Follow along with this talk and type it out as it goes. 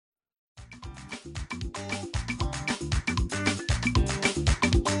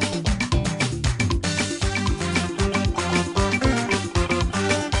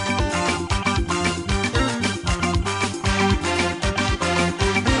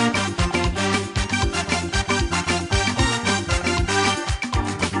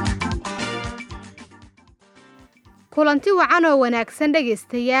kulanti wacan oo wanaagsan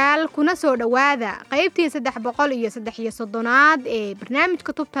dhageystayaal kuna soo dhawaada qaybtii 333aad ee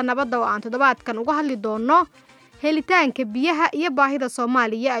barnaamijka tubta nabadda oo aan toddobaadkan uga hadli doono helitaanka biyaha iyo baahida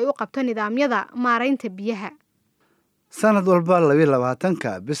Soomaaliya ay u qabto nidaamyada maareynta biyaha. sanad walba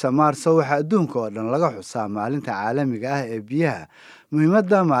 22 bisha Maarso waxa adduunka oo dhan laga xusaa maalinta caalamiga ah ee biyaha.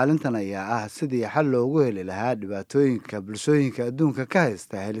 muhiimadda maalintan ayaa ah sidii xal loogu heli lahaa dhibaatooyinka bulshooyinka adduunka ka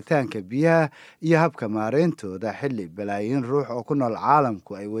haysta helitaanka biyaha iyo habka maareyntooda xilli balaayiin ruux oo ku nool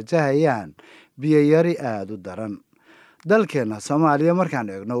caalamku ay wajahayaan biyo yari aad u daran. dalkeena Soomaaliya markaan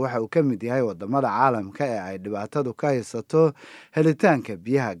eegno waxa uu ka mid yahay wadamada caalamka ee ay dhibaatadu ka haysato helitaanka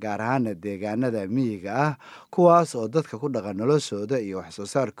biyaha gaar ahaan deegaanada miyiga ah kuwaas oo dadka ku dhaqan noloshooda iyo wax soo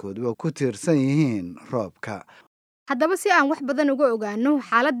saarkooda ku tiirsan yihiin roobka. haddaba si aan wax badan uga ogaano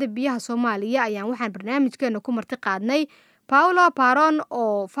xaaladda biyaha Soomaaliya ayaan waxaan barnaamijkeena ku marti qaadnay Paulo Paron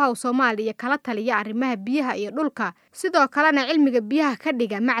oo FAO Soomaaliya kala taliya arrimaha biyaha iyo dhulka sidoo kalena cilmiga biyaha ka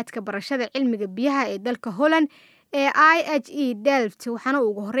dhiga macadka barashada cilmiga biyaha ee dalka Holland ee IHE Delft waxaana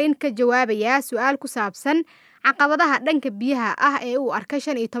ugu horeyn ka jawaabayaa su'aal ku saabsan caqabadaha dhanka biyaha ah ee uu arkay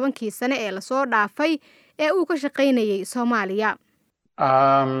 15 sano ee la soo dhaafay ee uu ka shaqeynayay Soomaaliya.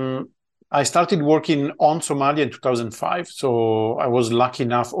 I started working on Somalia in 2005, so I was lucky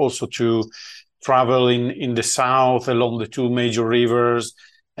enough also to travel in the south along the two major rivers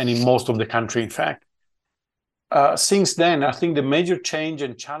and in most of the country, in fact. Since then, I think the major change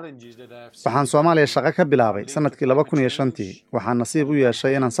and challenges that I have seen... waxaan Soomaaliya shaqo ka bilaabay sanadkii 2005 waxaan nasiib u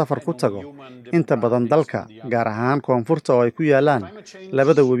yeeshay inaan safar ku tago inta badan dalka gaar ahaan koonfurta oo ay ku yaalaan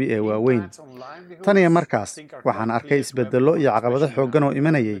labada webi ee waaweyn. tan iyo markaas waxaan arkay isbeddello iyo caqabado xooggan oo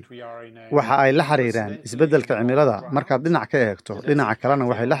imanayay waxa ay la xiriiraan isbeddelka cimilada markaad dhinac ka eegto dhinaca kalena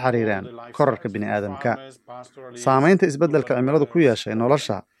waxay la xiriiraan kororka bini'aadamka. saamaynta isbeddelka cimiladu ku yeeshay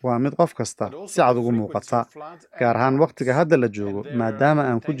nolosha waa mid qof kasta si cad ugu muuqata gaar ahaan waqtiga hadda la joogo maadaama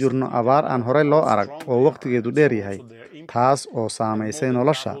aan ku jirno abaar aan horey loo arag oo waqtigeedu dheer yahay taas oo saamaysay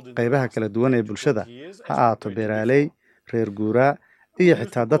nolosha qaybaha kala duwan ee bulshada ha ahaato beeraley reer guuraa iyo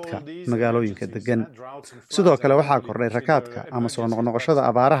xitaa dadka magaalooyinka degan. sidoo kale waxaa kordhay rakaadka ama soo noqnoqoshada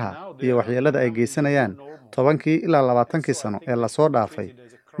abaaraha iyo waxyeelada ay geysanayaan 10 ilaa 20 sano ee la soo dhaafay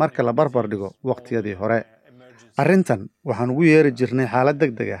marka la barbar dhigo waqtiyadii hore. arrintan waxaan ugu yeeri jirnay xaalad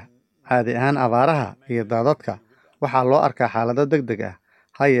degdeg ah. caadi ahaan abaaraha iyo daadadka waxaa loo arkaa xaalado degdeg ah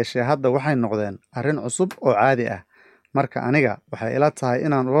ha yeeshee hadda waxay noqdeen arrin cusub oo caadi ah. marka aniga waxay ila tahay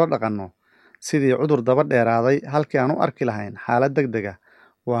inaan ula dhaqanno sidii cudur daba dheeraaday halkii aan u arki lahayn xaalad degdeg ah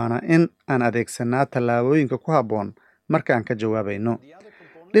waana in aan adeegsanaa tallaabooyinka ku habboon marka aan ka jawaabayno.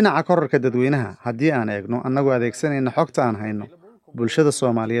 dhinaca kororka dadweynaha haddii aan eegno annagoo adeegsanayna xogta aan hayno bulshada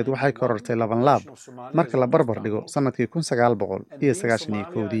Soomaaliyeed waxay korortay 2 laab marka la barbar dhigo sanadkii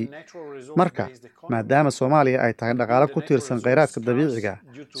 1991. marka maadaama Soomaaliya ay tahay dhaqaale ku tiirsan kheyraadka dabiiciga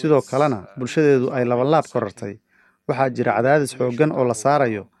sidoo kalena bulshadeedu ay 2 laab korortay waxaa jira cadaadis xooggan oo la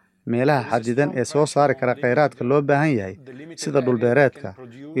saarayo meelaha xadidan ee soo saari kara kheyraadka loo baahan yahay sida dhul beereedka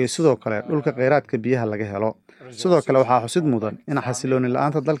iyo sidoo kale dhulka kheyraadka biyaha laga helo. sidoo kale waxaa xusid mudan in xasilooni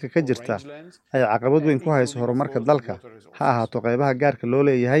la'aanta dalka ka jirta ay caqabad weyn ku hayso horumarka dalka ha ahaato qaybaha gaarka loo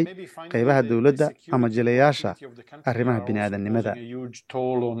leeyahay qaybaha dawladda ama jilayaasha arrimaha bini'aadanimada.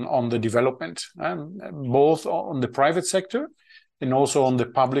 on the development both on the private sector and also on the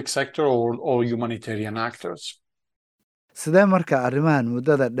public sector or humanitarian actors. sidee marka arrimahan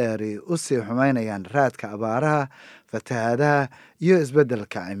muddada dheer u sii xumaynayaan raadka abaaraha fatahaadaha iyo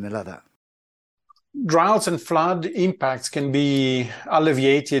isbeddelka cimilada? Droughts and flood impacts can be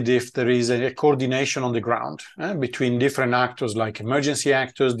alleviated if there is a coordination on the ground between different actors like emergency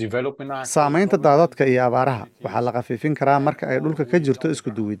actors, development actors. saamaynta daadadka iyo abaaraha waxaa la khafiifin karaa marka ay dhulka ka jirto isku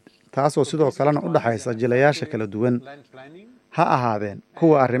duwid taasoo sidoo kalena u dhaxaysa jilayaasha kala duwan ha ahaadeen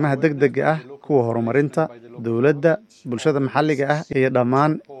kuwa arrimaha degdega ah kuwa horumarinta dawladda bulshada maxalliga ah iyo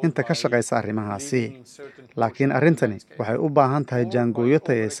dhammaan inta ka shaqaysa arrimahaasi. laakiin arrintani waxay u baahan tahay jaangooyo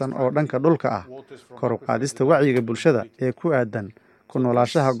tayeysan oo dhanka dhulka ah kor u qaadista wacyiga bulshada ee ku aadan ku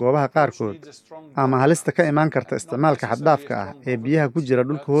noolaanshaha goobaha qaarkood ama halista ka imaan karta isticmaalka xad-dhaafka ah ee biyaha ku jira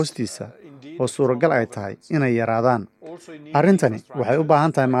dhulka hoostiisa oo suuragal ay tahay inay yaraadaan. arrintani waxay u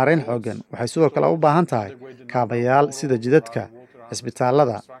baahan tahay maareyn xooggan waxay sidoo kale u baahan tahay kaabayaal sida jidadka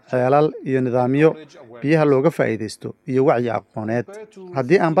cisbitaalada ceelal iyo nidaamyo biyaha looga faa'iideysto iyo wacyi aqooneed.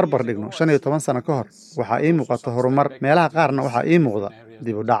 haddii aan barbar dhigno 15 sano ka hor waxaa ii muuqata horumar meelaha qaarna waxaa ii muuqda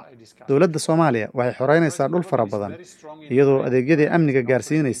dib u dhac. dawladda Soomaaliya waxay xoreynaysaa dhul fara badan iyadoo adeegyada amniga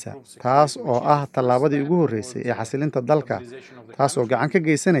gaarsiinaysa taas oo ah tallaabadii ugu horeysay ee xasilinta dalka taas oo gacan ka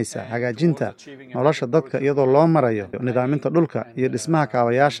geysanaysa hagaajinta nolosha dadka iyadoo loo marayo nidaaminta dhulka iyo dhismaha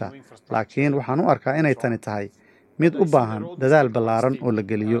kaabayaasha. laakiin waxaan u arkaa inay tani tahay mid u baahan dadaal ballaaran oo la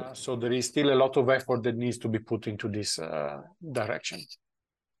geliyo. So there is still a lot of effort that needs to be put into this direction.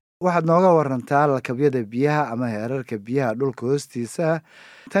 waxaad nooga warantaa lakabyada biyaha ama heerarka biyaha dhulka hoostiisa.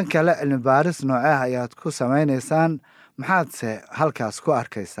 tan kale cilmi baaris noocee ayaad ku samaynaysaan, maxaadse halkaas ku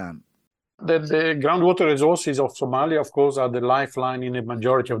arkaysaan? The groundwater resources of Somalia, of course, are the lifeline in the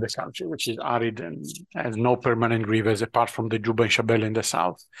majority of the country, which is arid and has no permanent rivers apart from the Juba and Shabelle in the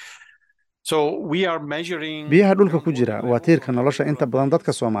south. So we are measuring... biyaha dhulka ku jira waa tiirka nolosha inta badan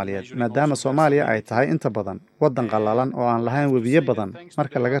dadka Soomaaliyeed, maadaama Soomaaliya ay tahay inta badan waddan qallalan oo aan lahayn webiyo badan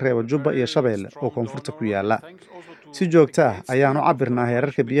marka laga reebo Juba iyo Shabeelle oo koonfurta ku yaala. si joogto ah ayaan u cabirnaa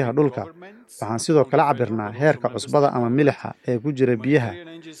heerarka biyaha dhulka. waxaan sidoo kale cabirnaa heerka cusbada ama milixa ee ku jira biyaha.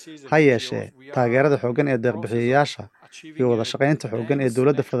 ha yeeshee taageerada xooggan ee deeq-bixiyayaasha iyo wada shaqaynta xooggan ee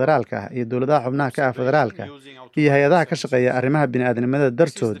dowladda federaalka ah iyo dowladaha xubnaha ka ah federaalka iyo hay-adaha ka shaqeeya arrimaha bini'aadanimada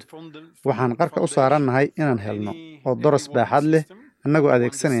dartood, waxaan qarka u saarannahay inaan helno oo doras baaxad leh annagoo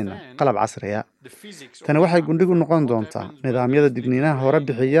adeegsanayna qalab casriya. tani waxay gundhig u noqon doontaa nidaamyada digniinaha hore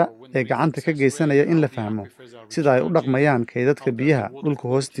bixiya ee gacanta ka geysanaya in la fahmo sida ay u dhaqmayaan kaydadka biyaha dhulka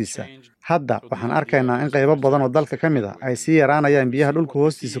hoostiisa. hadda waxaan arkaynaa in qaybo badan oo dalka ka mid ah ay sii yaraanayaan biyaha dhulka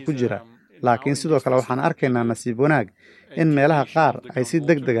hoostiisa ku jira, laakiin sidoo kale waxaan arkaynaa nasiib wanaag in meelaha qaar ay si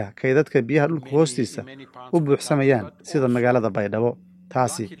degdeg ah kaydadka biyaha dhulka hoostiisa u buuxsamayaan sida magaalada Baydhabo.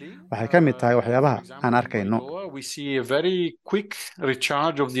 taasi waxay ka mid tahay waxyaabaha aan arkayno. We see a very quick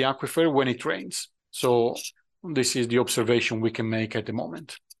recharge of the aquifer when it rains. So this is the observation we can make at the moment.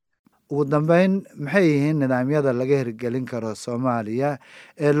 ugu dambeyn, maxay yihiin nidaamyada laga hirgelin karo Soomaaliya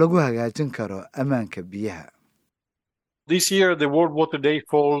ee lagu hagaajin karo ammaanka biyaha? This year, the World Water Day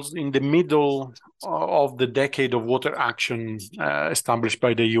falls in the middle of the decade of water action established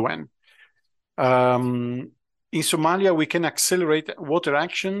by the UN. In Somalia, we can accelerate water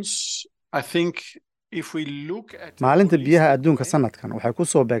actions. I think if we look at... maalinta biyaha adduunka sanadkan waxay ku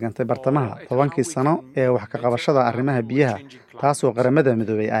soo beegantay bartamaha 10kii sano ee wax ka qabashada arrimaha biyaha, taasoo qaramada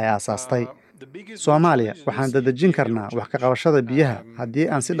midoobay ay aasaastay. Soomaaliya waxaan dadejin karnaa wax ka qabashada biyaha haddii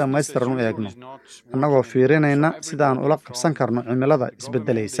aan si dhammaystiran u eegno, annagoo fiirinayna sida aan ula qabsan karno cimilada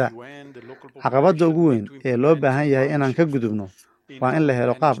isbeddelaysa. caqabadda ugu weyn ee loo baahan yahay inaan ka gudubno waa in la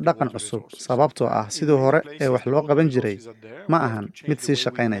helo qaab dhaqan cusub, sababtoo ah sidii hore ee wax loo qaban jiray ma ahan mid sii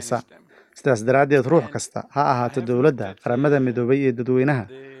shaqaynaysa. sidaas daraaddeed, ruux kasta ha ahaato dowladda, qaramada midoobay iyo dadweynaha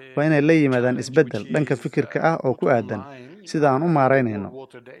waa inay la yimaadaan isbeddel dhanka fikirka ah oo ku aadan sida aan u maaraynayno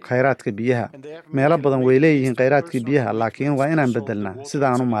khayraadka biyaha. meelo badan way leeyihiin khayraadkii biyaha, laakiin waa inaan beddelnaa sida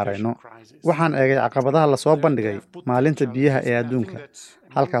aan u maarayno. waxaan eegay caqabadaha la soo bandhigay maalinta biyaha ee adduunka.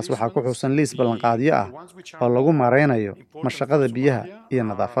 halkaas waxaa ku xusan liis ballanqaadyo ah oo lagu maaraynayo mashaqada biyaha iyo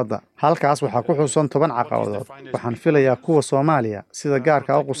nadaafadda. halkaas waxaa ku xusan 10 caqabadood. waxaan filayaa kuwa Soomaaliya sida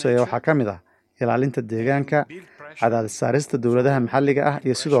gaarka u quseeya waxaa ka mid ah ilaalinta deegaanka, cadaadis saarista dowladaha maxalliga ah,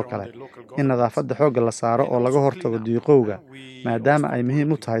 iyo sidoo kale in nadaafadda xoogga la saaro oo laga hortago diiqowga, maadaama ay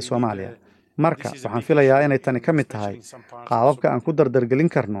muhiim u tahay Soomaaliya. marka waxaan filayaa inay tani ka mid tahay qaababka aan ku dardargelin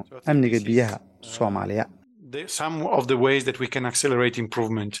karno amniga biyaha Soomaaliya. Some of the ways that we can accelerate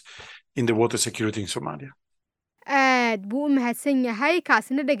improvement in the water security in Somalia. aad buu u mahadsan yahay.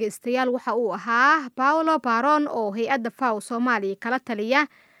 kaasina dhegaystayaal waxa uu ahaa Paulo Paron oo hay-adda FAO Soomaaliya kala taliya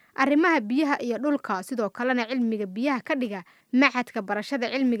arrimaha biyaha iyo dhulka, sidoo kalena cilmiga biyaha ka dhiga Machadka Barashada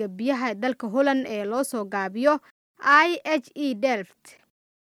Cilmiga Biyaha ee dalka Holland ee loo soo gaabiyo IHE Delft.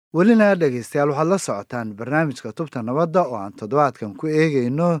 welina dhegaystayaal waxaad la socotaan barnaamijka Tubta Nabadda oo aan toddobaadkan ku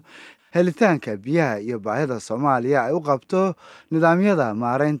eegayno helitaanka biyaha iyo baahida Soomaaliya ay u qabto nidaamyada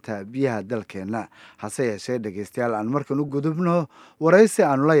maaraynta biyaha dalkeena. hase yeeshee dhegaystayaal, aan markan u gudubno waraysi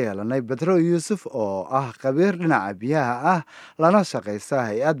aanu la yeelanay Bedro Yuusuf oo ah khabiir dhinaca biyaha ah, lana shaqaysa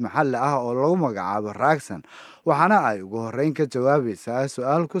hay-ad maxalli ah oo lagu magacaabo Raagsan. waxaana ay ugu horreyn ka jawaabaysaa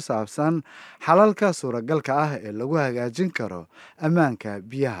su-aal ku saabsan xalalka suuragalka ah ee lagu hagaajin karo ammaanka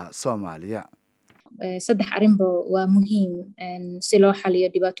biyaha Soomaaliya. 3 arrinba waa muhiim si loo xaliyo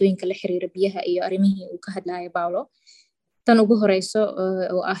dhibaatooyinka la xiriira biyaha iyo arrimihii uu ka hadlayo Paulo. tan ugu horeyso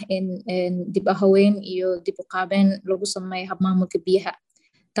oo ah in dib u haweyn iyo dib u qaabeyn lagu sameeyo hab maamulka biyaha.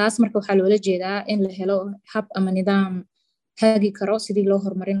 taas marka waxaa loola jeedaa in la helo hab ama nidaam hagi karo sidii loo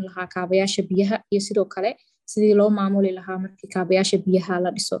horumarin lahaa kaabayaasha biyaha iyo sidoo kale sidii loo maamuli lahaa markii kaabayaasha biyaha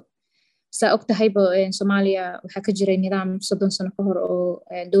la dhiso. saa og tahayba Soomaaliya waxaa ka jiray nidaam 30 sano ka hor oo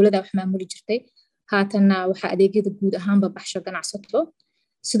dowladda wax maamuli jirtay. haatanna waxaa adeegyada guud ahaanba baxsho ganacsato.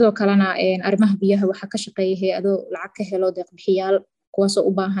 sidoo kalena arrimaha biyaha waxaa ka shaqeeya hay-ado lacag ka helo deeq-bixiyaal, kuwaasoo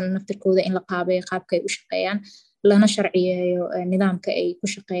u baahan naftirkooda in la qaabeeyo qaabka ay u shaqeeyaan, lana sharciyeeyo nidaamka ay ku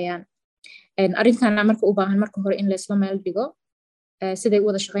shaqeeyaan. arrintana marka u baahan marka hore in la isla meel dhigo siday u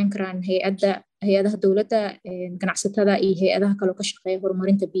wada shaqayn karaan hay-adaha dowladda, ganacsatada iyo hay-adaha kaloo ka shaqeeya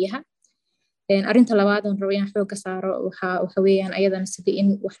horumarinta biyaha. Arrinta labaad oon rabo inaan xoogga saaro waxa weeyaan ayadana sidii in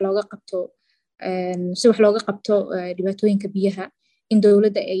wax looga qabto dhibaatooyinka biyaha, in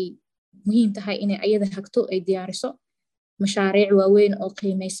dowladda ay muhiim tahay inay ayada hagto ay diyaariso mashaariic waaweyn oo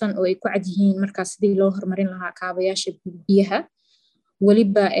qiimaysan oo ay ku cad yihiin markaas sidii loo horumarin lahaa kaabayaasha biyaha,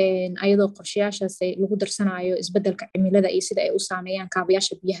 weliba ayadoo qorshayaashaas lagu darsanayo isbeddelka cimilada iyo sida ay u saameeyaan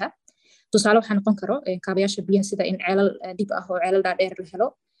kaabayaasha biyaha. Tusaale waxaa noqon karo kaabayaasha biyaha sida in ceelal dhib ah oo ceelal dhaadheer la helo,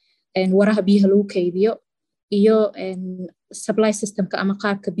 waraha biyaha lagu kaydiyo, iyo supply systemka ama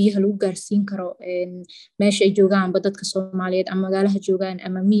qaabka biyaha lagu gaarsiin karo meesha ay joogaanba dadka Soomaaliyeed ama magaalaha joogaan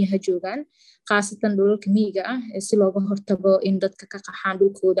ama miyiga joogaan, khaasatan dhulalka miyiga ah, si looga hortago in dadka ka qaxaan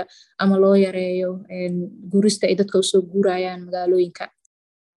dhulkooda ama loo yareeyo guurista ay dadka usoo guurayaan magaalooyinka.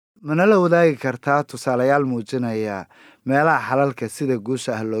 mana la wadaagi kartaa tusaalayaal muujinaya meelaha xalalka sida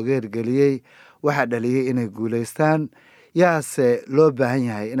guusha ah looga hirgeliyey, waxaa dhaliyey inay guulaystaan, yaase loo baahan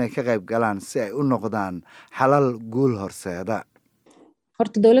yahay inay ka qayb galaan si ay u noqdaan xalal guul horseeda?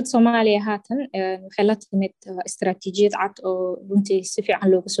 Horta dowladda Soomaaliya haatan waxay la timid istaraatiijiyad cad oo runtii si fiican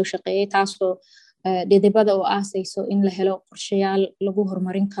looga soo shaqeeyay, taasoo dhidibada oo aasayso in la helo qorshayaal lagu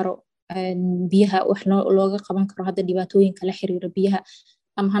horumarin karo biyaha, wax looga qaban karo hadda dhibaatooyinka la xiriira biyaha,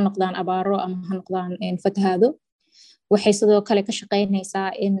 ama ha noqdaan abaaro ama ha noqdaan fatahaado. Waxay sidoo kale ka shaqeynaysaa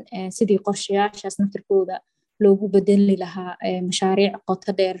in sidii qorshayaashaas naftirkooda loogu bedeli lahaa mashaariic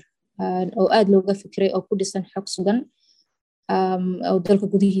qoto dheer oo aad looga fikiray oo ku dhisan xog sugan oo dalka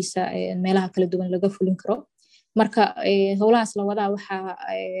gudihiisa meelaha kala duwan laga fulin karo. Marka howlahaas la wadaa waxaa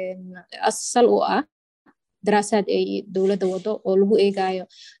asal u ah daraasaad ay dowladda wado oo lagu eegayo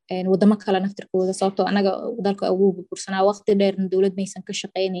wadamo kale naftirkooda, sababtoo anaga dalka ugu burbursanaa waqti dheerna dowlad maysan ka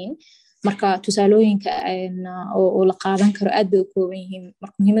shaqeynayn. Marka tusaalooyinka oo la qaadan karo aad bay u kooban yihiin.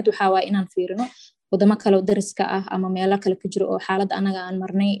 Marka muhiimad waxaa waaye inaan fiirino wadamo kale oo dariska ah ama meelo kale ka jiro oo xaaladda anaga aan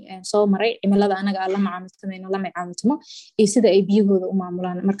marnay soo maray, cimilada anaga aan la macaamiltamo iyo sida ay biyahooda u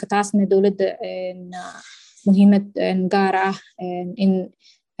maamulaan. Marka taasna dowladda muhiimad gaar ah in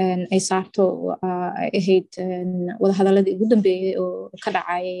ay saarto ahayd wadahadaladii ugu dambeeyay oo ka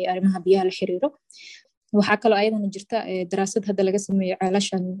dhacayay arrimaha biyaha la xiriiro. Waxaa kaloo ayadana jirta daraasad hadda laga sameeyo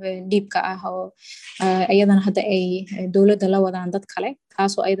ceelashan dhiibka ah oo ayadana hadda ay dowladda la wadaan dad kale,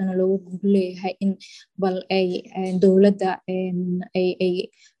 taasoo ayadana loogu gub leeyahay in bal ay dowladda ay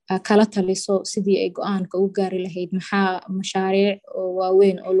kala taliso sidii ay go-aanka ugu gaari lahayd maxaa mashaariic oo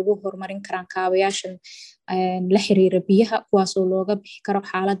waaweyn oo lagu horumarin karaan kaabayaashan la xiriira biyaha, kuwaasoo looga bixi karo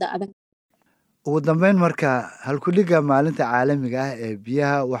xaaladda adag. ugu dambeyn, marka halkudhigga maalinta caalamiga ah ee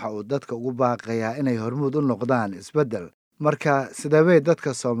biyaha waxa uu dadka ugu baaqayaa inay hormuud u noqdaan isbeddel. Marka sidee dadka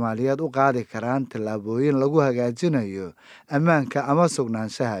Soomaaliyeed u qaadi karaan tallaabooyin lagu hagaajinayo ammaanka ama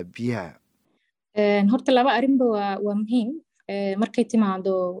sugnaanshaha biyaha? Horta laba arrinba waa muhiim. Markay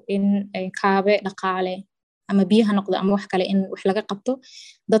timaado in kaabe dhaqaale ama biyaha noqdo ama wax kale in wax laga qabto,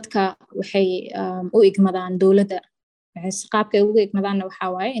 dadka waxay u igmadaan dowladda. Qaabka ay ugu igmadaanna waxaa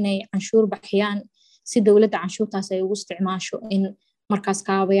waaye inay canshuur baxiyaan si dowladda canshuurtaas ay ugu isticmaasho in markaas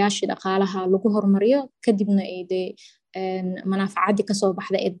kaabayaashii dhaqaalaha lagu horumariyo, kadibna ay manaafacaddii kasoo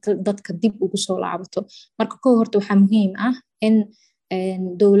baxda ee dadka dib ugu soo laabato. Marka kow horta waxaa muhiim ah in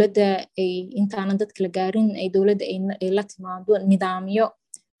dowladda ay intaanan dadka la gaarin ay dowladda ay la timaado nidaamyo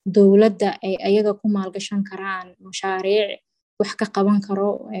dowladda ay ayaga ku maalgashan karaan mashaariic wax ka qaban karo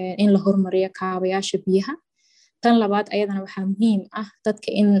in la horumariyo kaabayaasha biyaha. Tan labaad ayadana waxaa muhiim ah dadka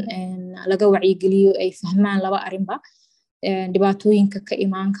in laga wacyigeliyo ay fahmaan laba arrinba, dhibaatooyinka ka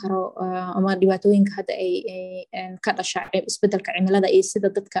imaan karo ama dhibaatooyinka hadda ay ka dhasha isbeddelka cimilada iyo sida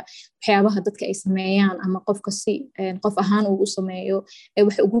dadka waxyaabaha dadka ay sameeyaan ama qofka si qof ahaan uu u sameeyo ay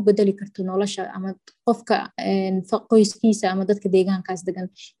wax ugu bedeli karto nolosha ama qofka qoyskiisa ama dadka deegaankaas degan.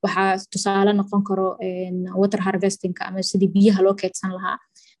 Waxaa tusaale noqon karo water harvestingka ama sidii biyaha loo keydsan lahaa.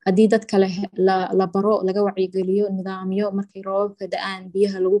 Haddii dadka la baro laga wacyigeliyo nidaamyo markay roobabka da'aan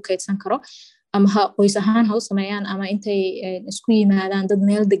biyaha lagu keydsan karo, ama qoys ahaan ha u sameeyaan ama intay isku yimaadaan dad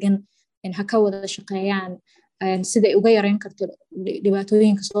meel degan ha ka wada shaqeeyaan siday uga yareyn karto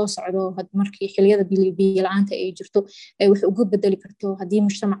dhibaatooyinka soo socdo markii xilliyada biyo la'aanta ay jirto, ay wax uga bedeli karto haddii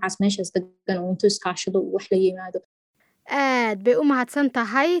mujtamacaas meeshaas degan oo intuu iskaashado wax la yimaado. aad bay u mahadsan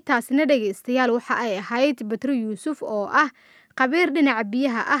tahay. taasina dhegeystayaal waxa ay ahayd Badru Yuusuf oo ah khabiir dhinaca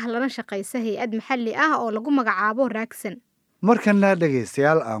biyaha ah lana shaqaysa hay-ad maxalli ah oo lagu magacaabo Raagsan. markana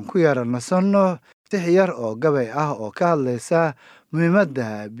dhegaystayaal aan ku yeeranasano tix yar oo gabay ah oo ka hadlaysa muhiimadda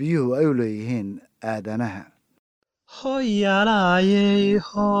biyuhu ay u leeyihiin aadanaha. Hoyaalayey,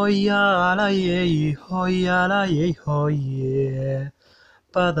 hoyaalayey, hoyaalayey, hoye.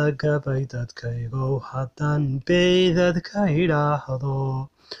 Badagabay dadkaygow haddaan beydadka idhaahdo.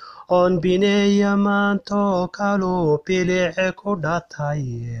 Oon bineeya maantoo kaluu bilice ku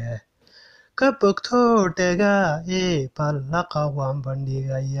dhataye. Ka bogtoo dhagaa ballaqa waan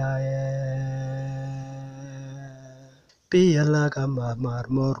bandhigayaaye. Biyo lagama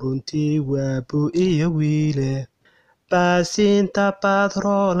maarmo runtii waa bu iyo wiile. Baasiinta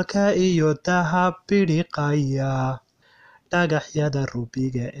batroolka iyo dahab bidhiqaya. Dhagaxyada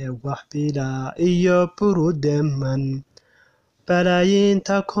rubiga ee wax bilaa iyo burudeman.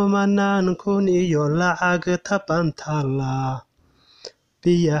 Balaayiinta kumanaan kun iyo lacagta bantala.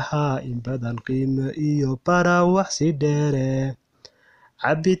 Biyaha in badan qiimo iyo barawax si dheere.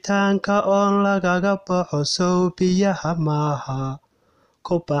 Cabitaanka oon lagaga baxo sow biyaha maaha.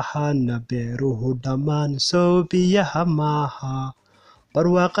 Ku baxaana beeruhu dhammaan sow biyaha maaha.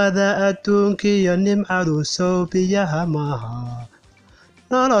 Barwaaqada adduunkiyo nimcadu sow biyaha maaha.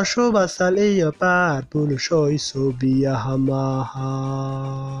 Noloshuba sal iyo baar bulshooy sow biyaha maaha.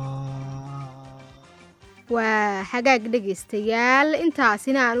 waa hagaag dhegaystayaal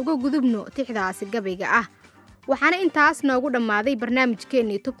intaasina aan uga gudubno tixdaasi gabayga ah waxaana intaas noogu dhammaaday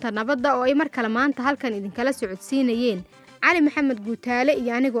barnaamijkeennii tubta nabadda oo ay mar kale maanta halkan idinkala socodsiinayeen cali maxamed guutaale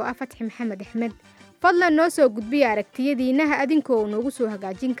iyo anigoo ah Fatxi Maxamed Axmed fadlan noo soo gudbiya aragtiyadiinaha adinkoo noogu soo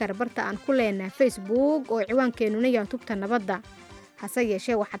hagaajin kara barta aan ku leenahay Facebook oo ciwaankeenuna yahay tubta nabadda hase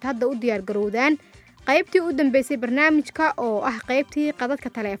yeeshee waxaad hadda u diyaar garowdaan qaybtii u dambeysay barnaamijka oo ah qaybtii qadadka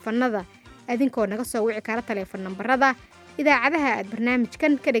taleefannada adinkoo naga soo wici kara taleefan nambarada idaacadaha aad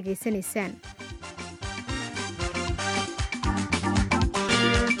barnaamijkan ka dhageysanaysaan